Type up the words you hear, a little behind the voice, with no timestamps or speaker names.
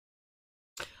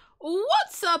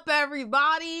What's up,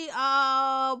 everybody?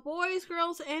 Boys,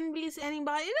 girls, enemies,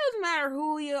 anybody. It doesn't matter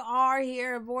who you are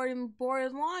here at Bored,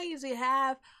 as long as you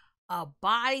have a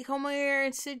body. Come here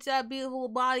and sit that beautiful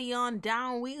body on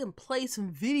down. We can play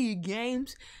some video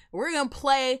games. We're gonna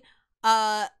play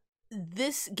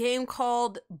this game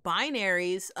called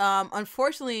Binaries.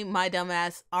 Unfortunately, my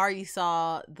dumbass already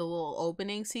saw the little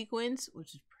opening sequence,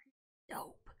 which is pretty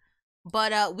dope.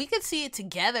 But we could see it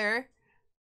together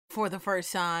for the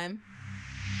first time.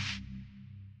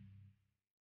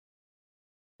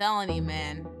 Telling you,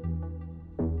 man.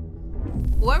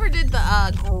 Whoever did the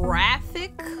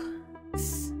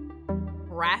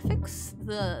graphics,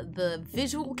 the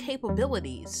visual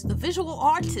capabilities, the visual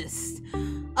artist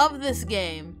of this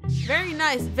game. Very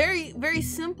nice. Very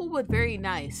simple, but very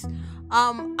nice.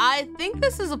 I think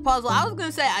this is a puzzle. I was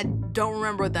gonna say I don't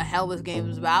remember what the hell this game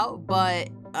is about, but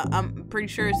I'm pretty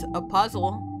sure it's a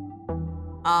puzzle.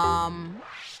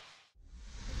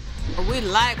 We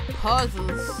like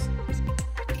puzzles.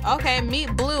 Okay,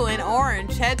 meet blue and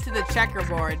orange. Head to the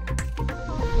checkerboard.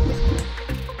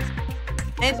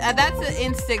 And that's the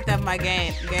instinct of my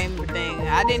game thing.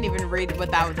 I didn't even read what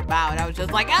that was about. I was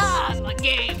just like, it's my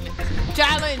game.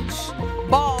 Challenge.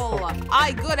 Ball.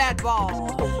 I good at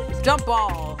ball. Jump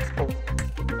ball.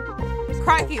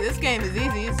 Crikey, this game is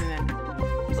easy, isn't it?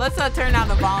 Let's turn down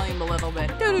the volume a little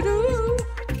bit. Doo-doo-doo.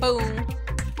 Boom.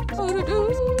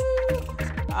 Doo-doo-doo.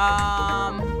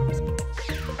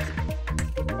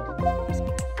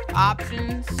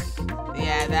 Options.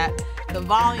 Yeah, the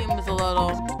volume is a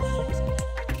little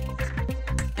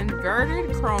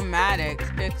inverted chromatic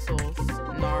pixels.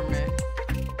 Normal.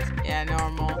 Yeah,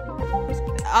 normal.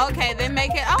 Okay, they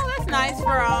make it. Oh, that's nice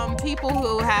for people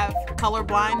who have color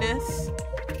blindness.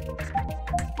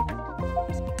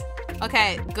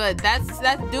 Okay, good. That's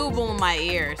doable in my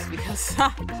ears because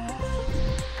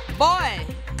boy,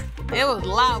 it was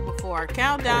loud before.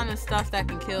 Countdown and stuff that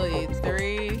can kill you.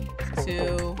 3,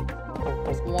 2,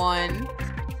 1.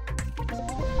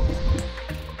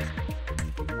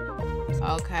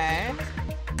 Okay.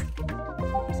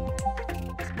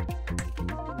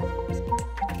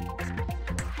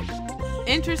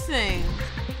 Interesting.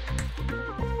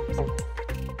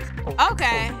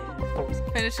 Okay.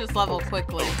 Finish this level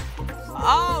quickly.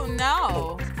 Oh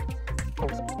no.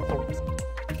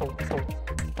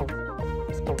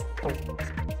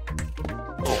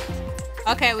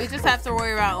 Okay, we just have to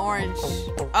worry about orange.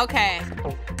 Okay.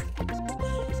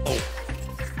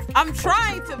 I'm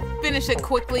trying to finish it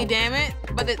quickly, damn it.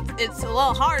 But it's a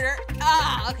little harder.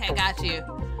 Okay, got you.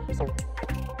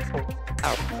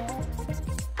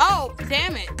 Oh,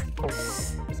 damn it.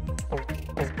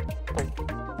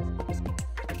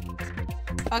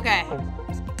 Okay.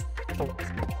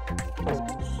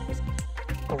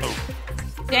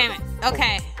 Damn it.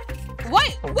 Okay.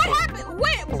 Wait, what happened?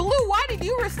 Wait, Blue, why did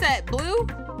you reset, Blue?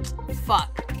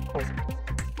 Fuck.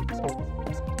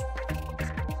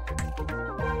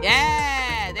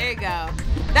 Yeah, there you go.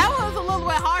 That one was a little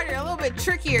bit harder, a little bit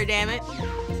trickier, damn it.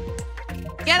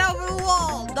 Get over the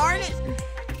wall, darn it.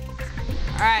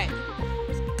 All right.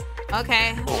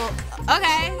 Okay. Well,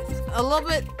 okay. A little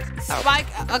bit spike.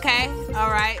 Okay.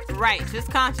 All right. Right. Just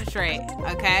concentrate.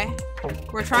 Okay.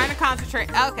 We're trying to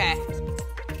concentrate. Okay.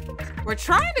 We're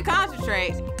trying to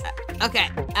concentrate. Okay.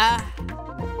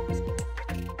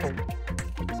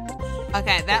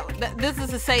 Okay. This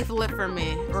is a safe lift for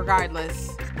me,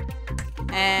 regardless.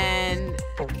 And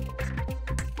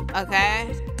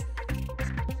okay.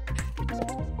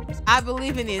 I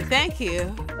believe in you. Thank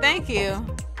you. Thank you.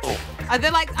 Are they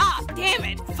like, damn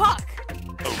it, fuck.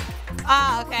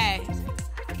 Okay.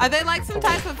 Are they like some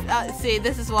type of, see,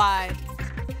 this is why.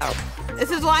 This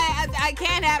is why I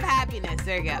can't have happiness.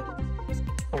 There you go.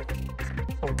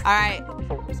 All right.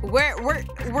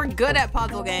 We're good at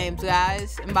puzzle games,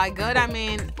 guys. And by good, I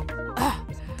mean,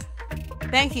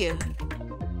 thank you.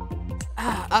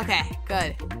 Okay,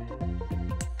 good.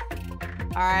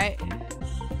 All right.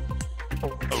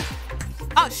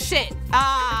 Oh shit.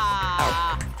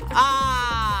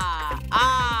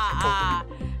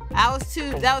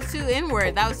 That was too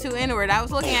inward. That was too inward. I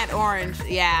was looking at orange.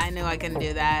 Yeah, I knew I couldn't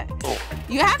do that.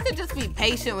 You have to just be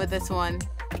patient with this one.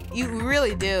 You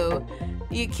really do.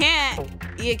 You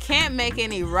can't make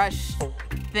any rush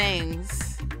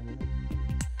things.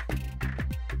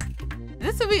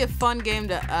 This would be a fun game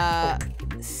to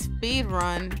speed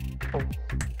run.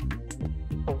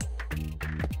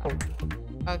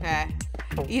 Okay.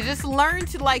 You just learn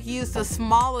to like use the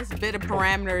smallest bit of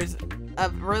parameters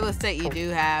of real estate you do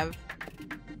have.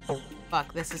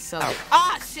 Fuck, this is so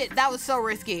shit, that was so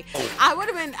risky. I would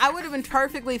have been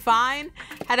perfectly fine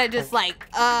had I just like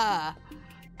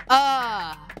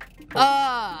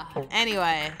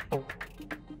Anyway.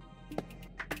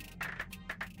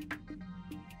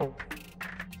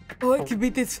 Oh, I can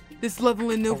beat this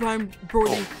level in no time,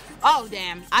 Brody. Oh,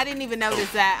 damn. I didn't even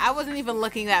notice that. I wasn't even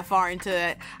looking that far into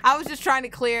it. I was just trying to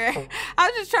clear it.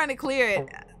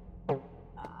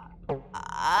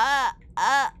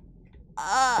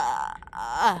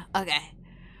 Okay.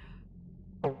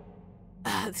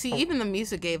 See, even the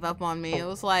music gave up on me. It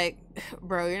was like,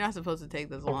 bro, you're not supposed to take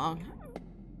this long.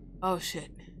 Oh, shit.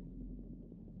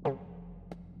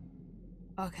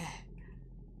 Okay.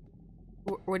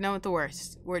 We're done with the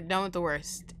worst. We're done with the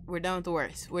worst.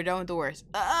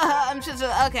 I'm just,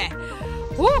 okay.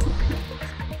 Woo!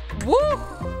 Woo!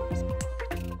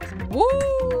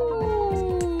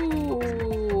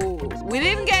 We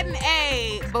didn't get an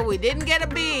A, but we didn't get a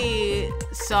B,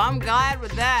 so I'm glad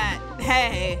with that.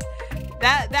 Hey,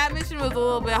 that mission was a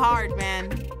little bit hard, man.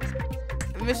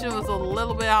 The mission was a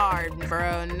little bit hard,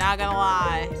 bro. Not gonna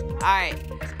lie. All right.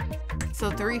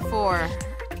 So 3, 4.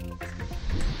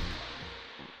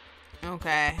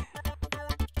 Okay.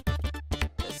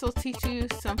 This will teach you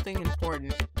something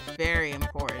important. Very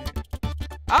important.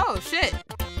 Oh, shit.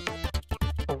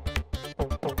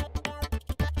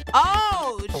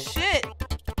 Oh, shit.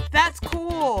 That's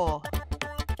cool.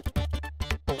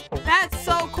 That's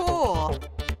so cool.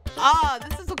 Oh,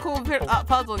 this is a cool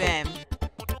puzzle game.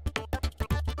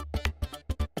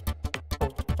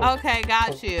 Okay,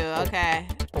 got you. Okay.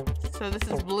 So this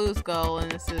is Blue's goal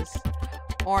and this is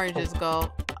Orange's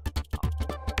goal.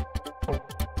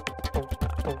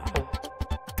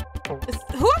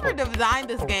 Whoever designed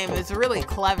this game is really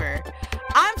clever.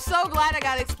 I'm so glad I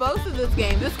got exposed to this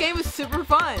game. This game is super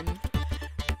fun.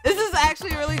 This is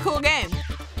actually a really cool game.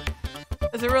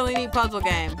 It's a really neat puzzle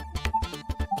game.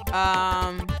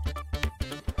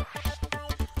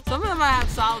 Some of them I have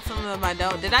solved, some of them I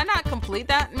don't. Did I not complete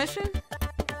that mission?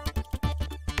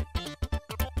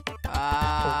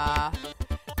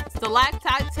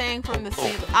 Stalactites hang from the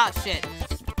ceiling. Oh shit.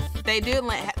 They do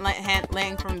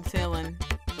hang from the ceiling.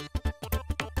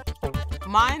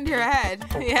 Mind your head.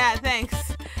 Yeah, thanks.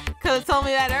 Could've told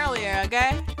me that earlier,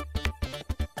 okay?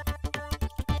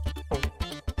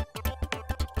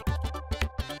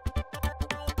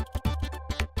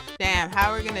 Damn,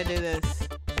 how are we gonna do this?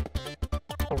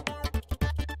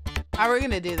 How are we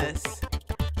gonna do this?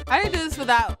 How do you do this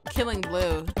without killing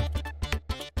Blue?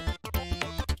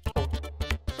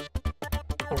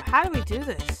 How do we do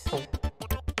this?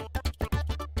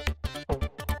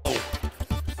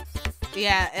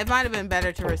 Yeah, it might have been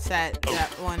better to reset that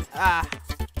one.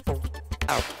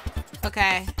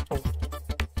 Okay.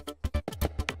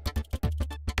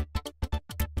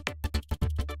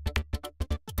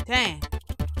 Dang.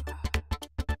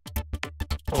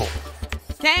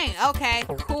 Dang, okay,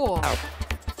 cool.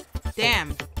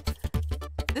 Damn.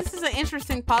 This is an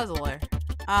interesting puzzler.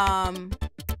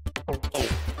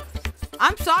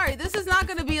 I'm sorry, this is not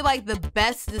gonna be like the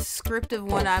best descriptive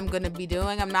one I'm gonna be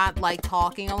doing. I'm not like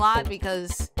talking a lot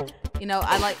because, you know,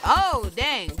 I like, oh,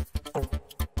 dang.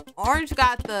 Orange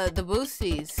got the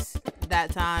boosties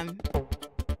that time.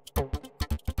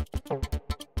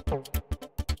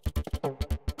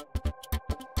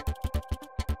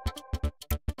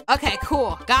 Okay,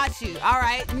 cool, got you. All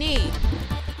right, neat.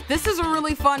 This is a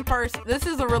really fun This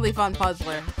is a really fun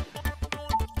puzzler.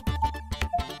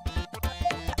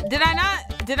 Did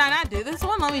I not do this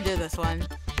one? Let me do this one.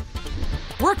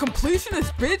 We're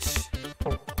completionists, bitch.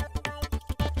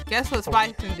 Guess what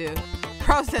Spikes can do?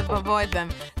 Pro tip, avoid them.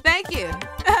 Thank you.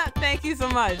 Thank you so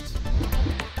much.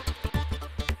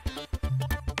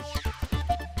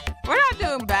 We're not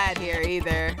doing bad here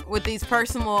either. With these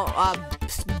personal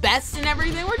bests and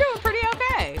everything, we're doing pretty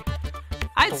okay.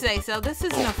 I'd say so. This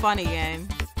isn't a funny game.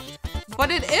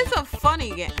 But it is a fun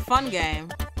game.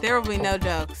 There will be no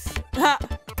jokes.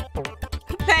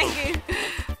 Thank you.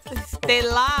 They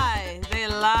lie. They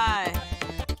lie.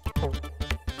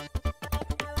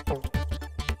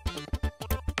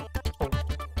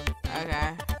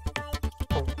 Okay.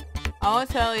 I won't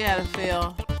tell you how to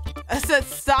feel. I said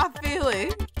stop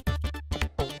feeling.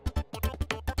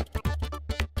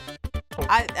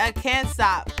 I can't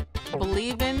stop.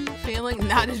 Believing, feeling,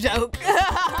 not a joke.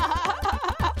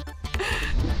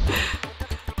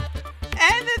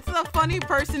 And it's a funny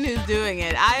person who's doing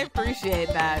it. I appreciate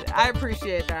that. I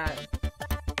appreciate that.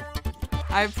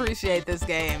 I appreciate this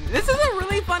game. This is a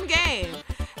really fun game.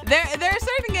 There are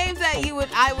certain games that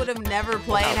I would have never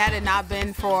played had it not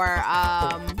been for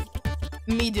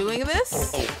me doing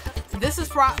this. This is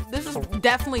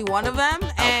definitely one of them,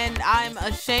 and I'm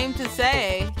ashamed to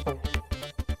say.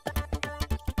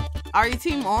 Are you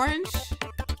Team Orange?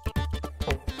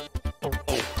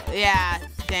 Yeah,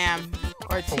 damn.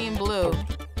 Or Team Blue.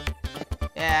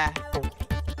 Yeah.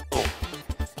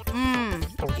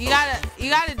 You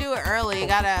gotta do it early. You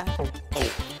gotta.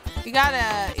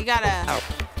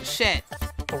 Shit.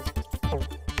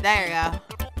 There you go.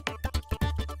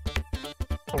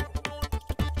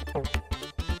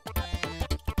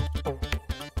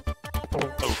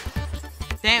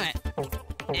 Damn it.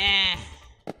 Eh.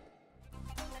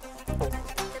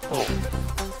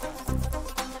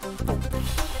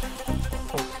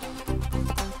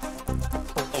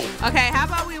 Okay, how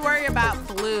about we worry about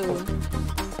Blue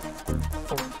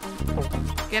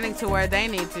getting to where they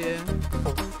need to.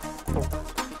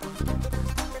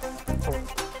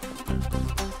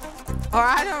 Or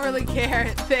I don't really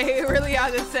care. They really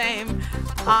are the same,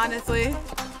 honestly.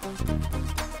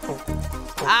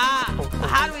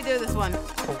 How do we do this one?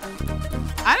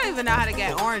 I don't even know how to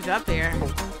get orange up here.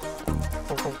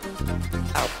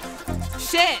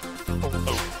 Shit!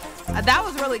 That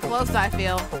was really close, I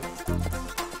feel.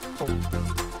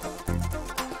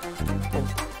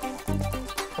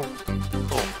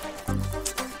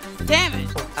 Damn it!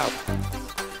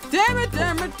 Damn it,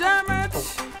 damn it, damn it!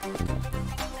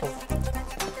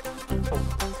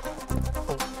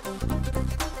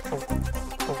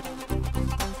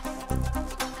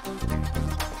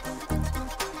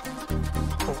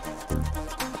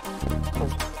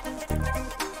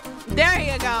 There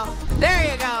you go. There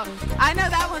you go. I know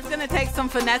that one's gonna take some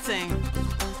finessing.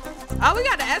 Oh, we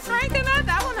got an S rank in that?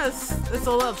 That one is, it's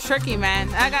a little tricky, man.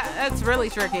 That's really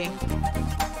tricky.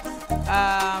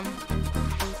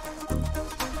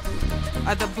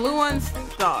 Are the blue ones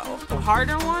the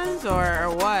harder ones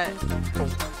or what?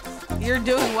 You're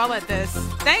doing well at this.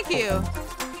 Thank you.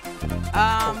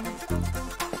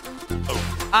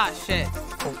 Ah, shit.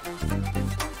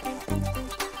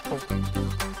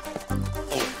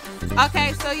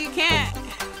 Okay, so you can't.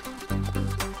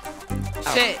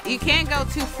 Shit, you can't go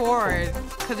too forward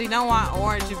because you don't want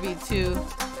orange to be too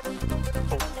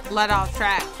let off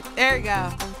track. There you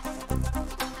go.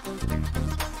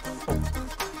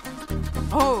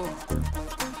 Oh.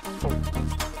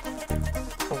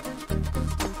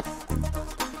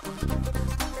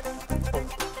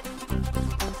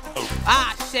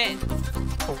 Ah, shit.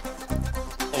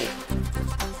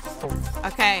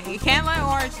 Okay, you can't let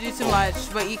orange do too much,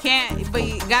 but you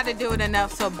gotta do it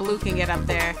enough so blue can get up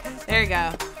there. There you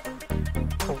go.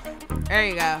 There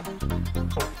you go.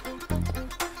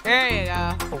 There you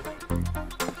go.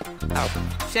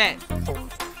 Shit.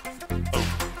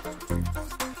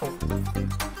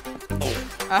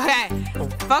 Okay,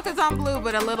 focus on blue,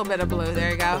 but a little bit of blue.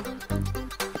 There you go.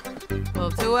 A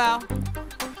little too well.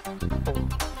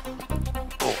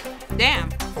 Damn.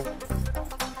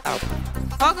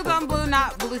 Focus on blue,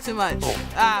 not blue too much.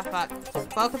 Ah, fuck.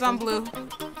 Focus on blue.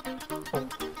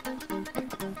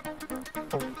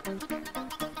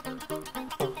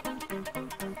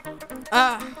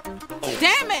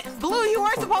 Damn it! Blue, you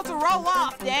weren't supposed to roll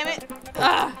off, damn it!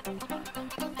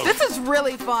 This is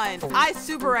really fun. I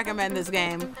super recommend this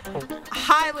game.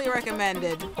 Highly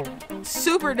recommended.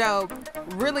 Super dope.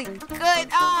 Really good.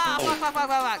 Ah,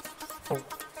 fuck.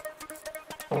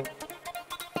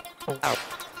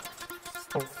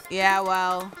 Yeah,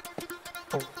 well.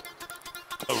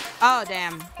 Oh,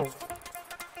 damn.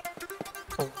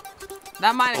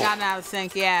 That might have gotten out of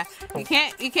sync, yeah. You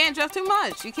can't jump too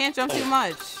much. You can't jump too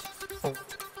much.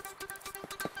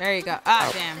 There you go.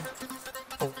 Ah, damn.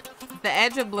 The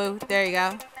edge of blue. There you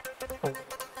go.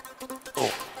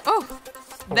 Oh,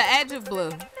 the edge of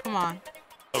blue. Come on.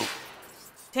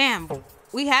 Damn.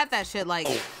 We had that shit like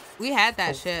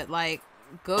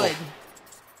good.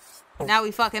 Now we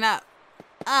fucking up.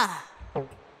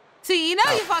 See, you know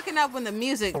you're fucking up when the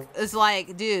music is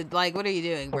like, dude, like, what are you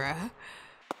doing, bro? When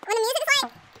the music is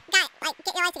like, guy, like,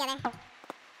 get your life together. To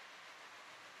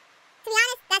be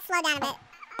honest, that slowed down a bit.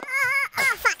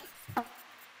 Oh, fuck.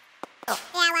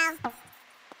 Yeah, well.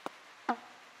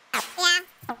 Yeah.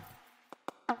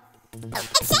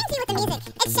 It shames you with the music.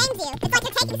 It shames you. It's like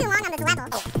you're taking too long on this level.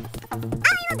 Oh,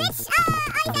 you a bitch?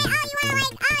 You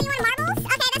wanna marbles?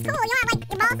 Okay, that's cool. You want, like,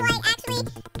 your balls to, like, actually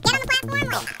get on the platform?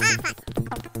 Like, fuck.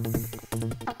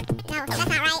 No, that's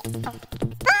not right.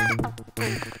 Damn.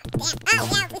 Oh,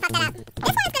 yeah, we fucked that up.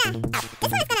 This one's gonna.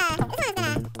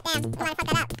 Damn, we might fuck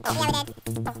that up. Yeah, we did.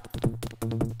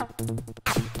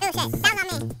 Oh, shit. That was on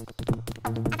me.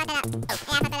 I fucked that up. Yeah, I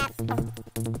fucked that up.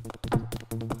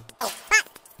 Fuck.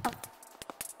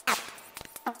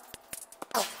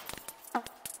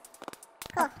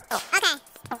 Cool. Okay.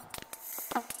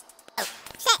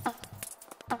 Shit.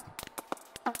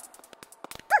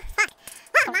 Whew, fuck.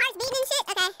 Wow, Mars beating and shit?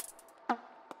 Okay.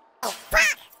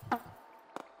 Fuck!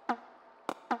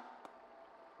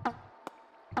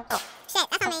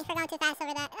 too fast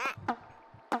over that. Oh,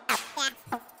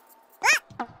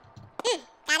 yeah.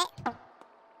 Got it. Yeah.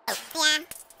 That's why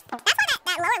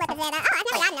that lower lip is there, though. Oh, I've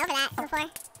never gotten over that before.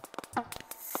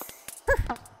 Whew.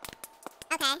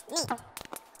 Okay, neat.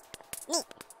 Neat.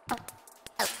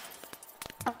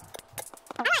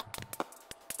 Alright.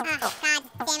 Oh, God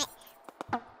damn it.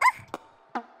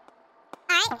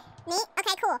 Alright, neat.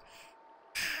 Okay, cool.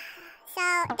 So,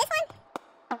 this one?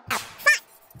 Spot!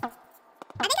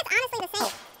 I think it's honestly the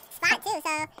same spot, too,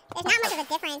 so there's not much of a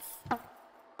difference.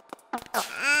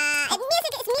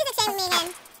 It's music shaming me again.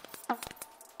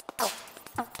 Oh,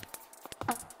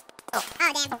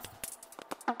 damn.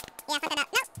 Yeah, fuck that up.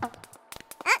 Nope.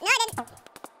 Oh, no, I didn't.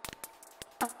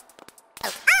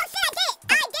 Oh, shit, I did it!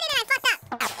 I did it and I fucked up.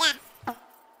 Yeah.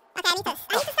 Okay, I need to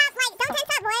stop. Like, don't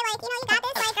tense up, boy. Like, you know, you got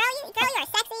this. Like, girl, you're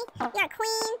sexy. You're a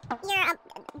queen. You're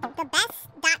the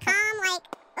best.com. Like,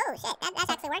 oh, shit, that's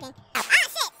actually working. Ah,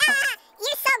 shit!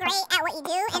 You're so great at what you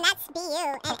do, and that's be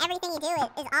you. And everything you do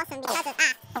is awesome because of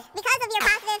your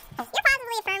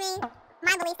positively affirming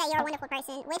my belief that you're a wonderful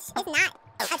person, which is not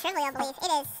a trivial belief.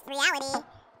 It is reality.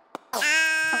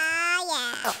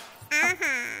 Yeah.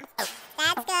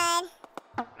 That's good.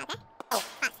 Okay.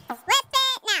 Whip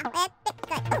it now. Whip it.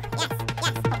 Good. Ooh, yes.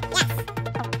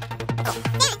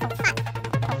 Damn it. Fuck.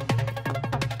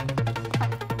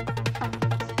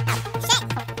 Shit.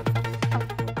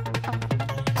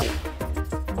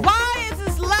 Why is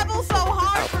this level so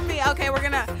hard for me? Okay, we're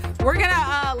gonna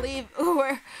leave.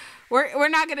 We're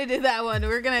not gonna do that one.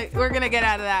 We're gonna get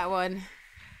out of that one.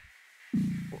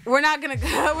 We're not gonna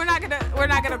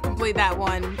complete that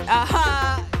one.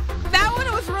 That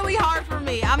one was really hard for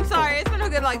me. I'm sorry. It's been a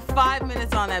good like 5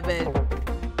 minutes on that bit.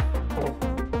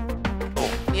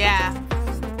 Yeah.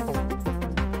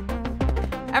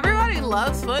 Everybody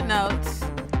loves footnotes.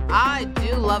 I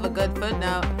do love a good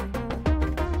footnote.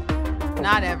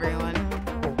 Not everyone.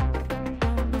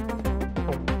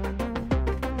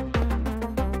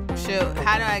 Shoot,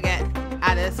 how do I get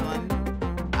out of this one?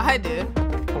 I do.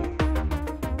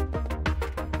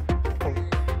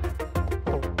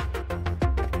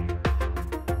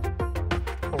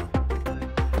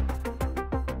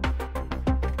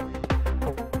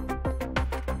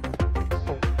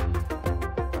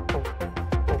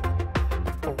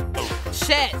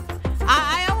 Shit.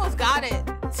 I almost got it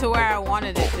to where I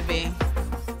wanted it to be.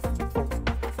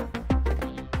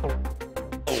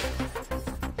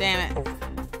 Damn it.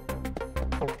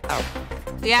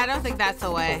 Yeah, I don't think that's the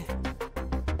way.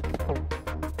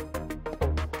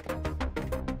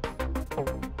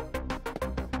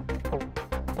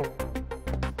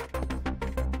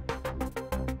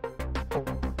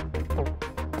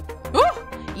 Woo!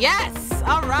 Yes!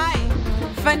 All right.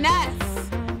 Finesse.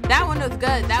 That one was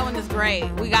good. That one is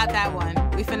great. We got that one.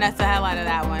 We finessed the hell out of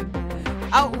that one.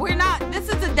 Oh, we're not. This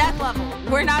is a death level.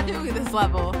 We're not doing this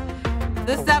level.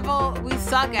 This level we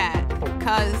suck at.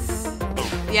 Cause,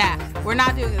 yeah, we're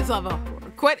not doing this level.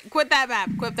 Quit that map.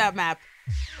 Quit that map.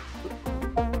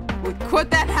 Quit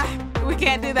that map. We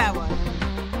can't do that one.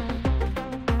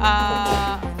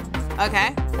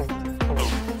 Okay.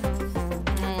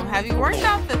 Have you worked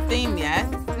out the theme yet?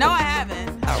 No, I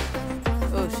haven't.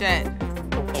 Oh, shit.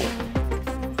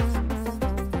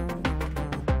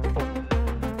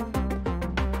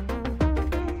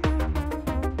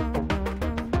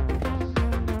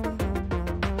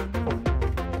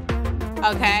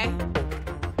 Okay.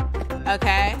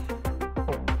 Okay.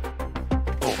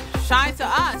 Shine to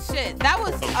us. Shit. That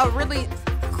was a really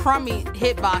crummy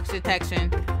hitbox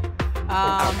detection.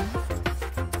 How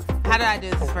did I do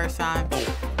this first time?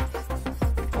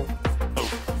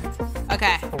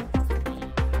 Okay.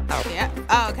 Yeah.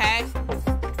 Oh, okay.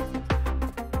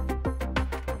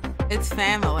 It's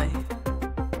family.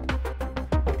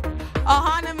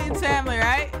 Ohana means family,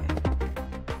 right?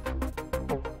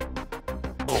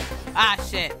 Ah,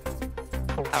 shit.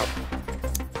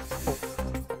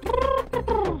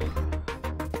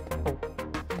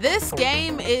 This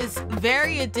game is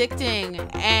very addicting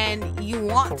and you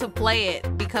want to play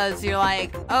it because you're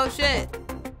like, oh shit.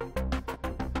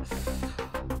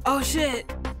 Oh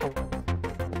shit.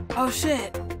 Oh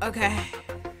shit. Okay.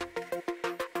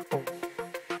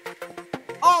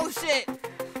 Oh shit.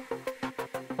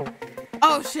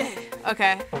 Oh shit.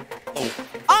 Okay.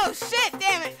 Oh shit,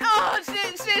 damn it. Oh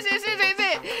shit, shit.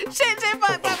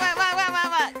 Fuck.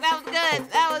 That was good.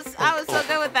 I was so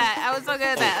good with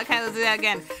that. Okay, let's do that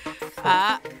again.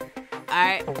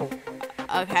 Alright.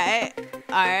 Okay.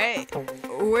 Alright.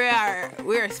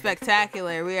 We are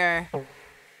spectacular. We are.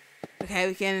 Okay,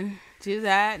 we can do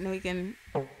that and we can.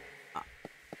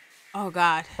 Oh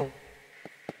god.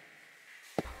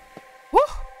 Woo!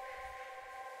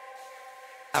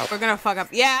 We're gonna fuck up.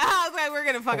 Yeah, I was like, we're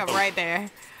gonna fuck up right there.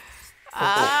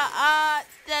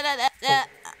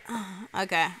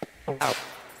 Okay.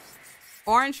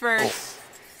 Orange first.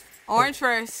 Orange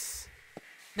first.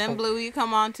 Then blue, you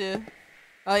come on too.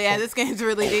 Oh yeah, this game's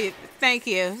really deep. Thank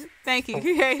you. Thank you,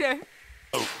 creator.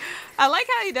 I like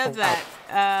how he does that.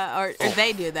 Or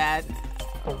they do that.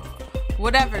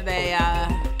 Whatever they,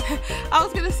 I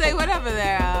was gonna say whatever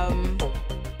their,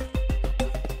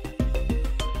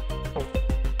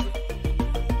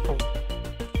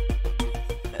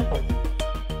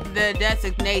 the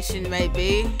designation may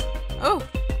be. Oh.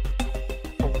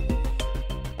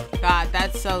 God,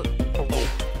 that's so...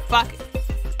 Fuck.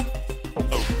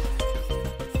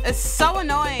 It's so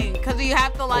annoying, because you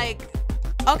have to, like...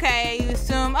 Okay, you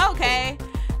assume, okay,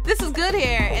 this is good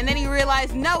here. And then you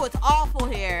realize, no, it's awful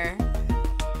here.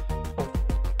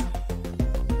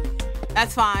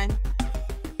 That's fine.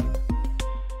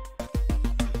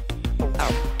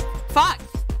 Fuck.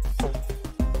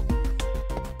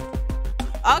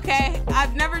 Okay,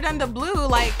 I've never done the blue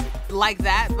like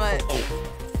that, but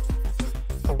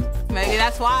maybe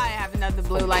that's why I haven't done the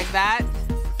blue like that.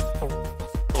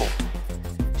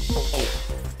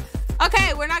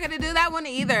 Okay, we're not gonna do that one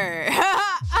either.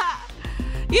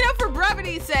 You know, for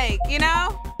brevity's sake, you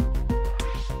know?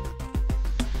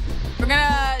 We're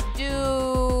gonna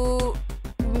do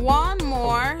one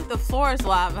more. The floor is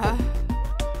lava.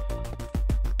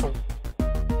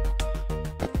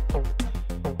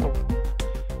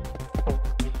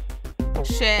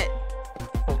 Shit.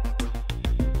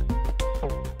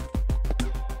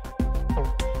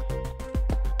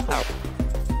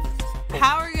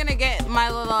 How are we gonna get my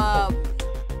little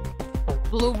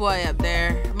blue boy up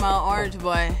there? My little orange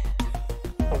boy.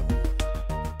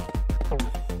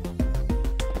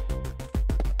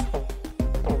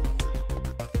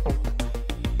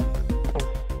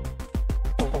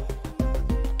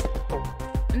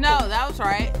 No, that was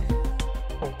right.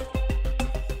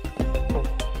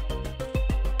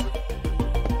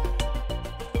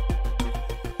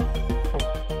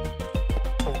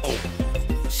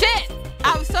 Shit!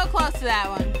 I was so close to that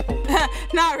one.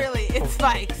 Not really, it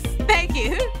spikes. Thank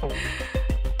you.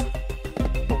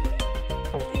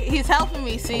 He's helping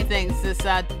me see things, this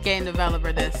game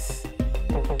developer, this.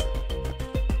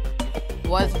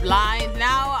 Was blind,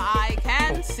 now I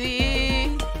can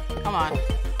see. Come on.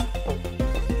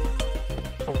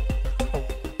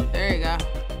 There you go.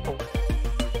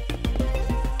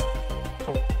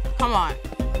 Come on.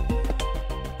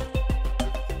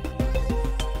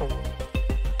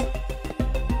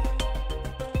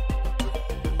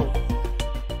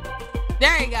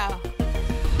 There you go.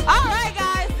 All right,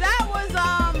 guys, that was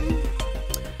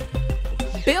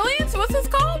Billions. What's this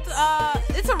called?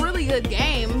 It's a really good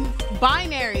game.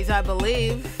 Binaries, I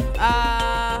believe.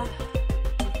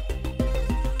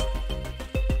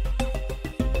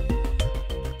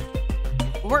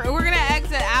 We're gonna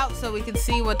exit out so we can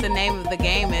see what the name of the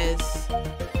game is.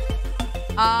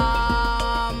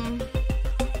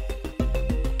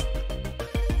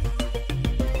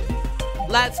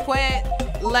 Let's quit.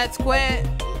 Let's quit.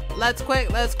 Let's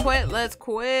quit. Let's quit. Let's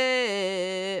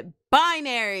quit.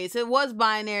 Binaries. It was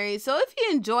Binaries. So if you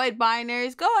enjoyed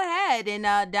Binaries, go ahead and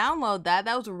download that.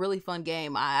 That was a really fun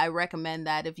game. I recommend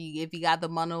that if you got the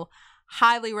money.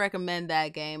 Highly recommend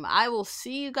that game. I will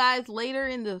see you guys later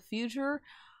in the future.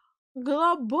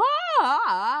 Goodbye.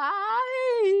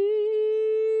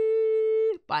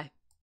 Bye.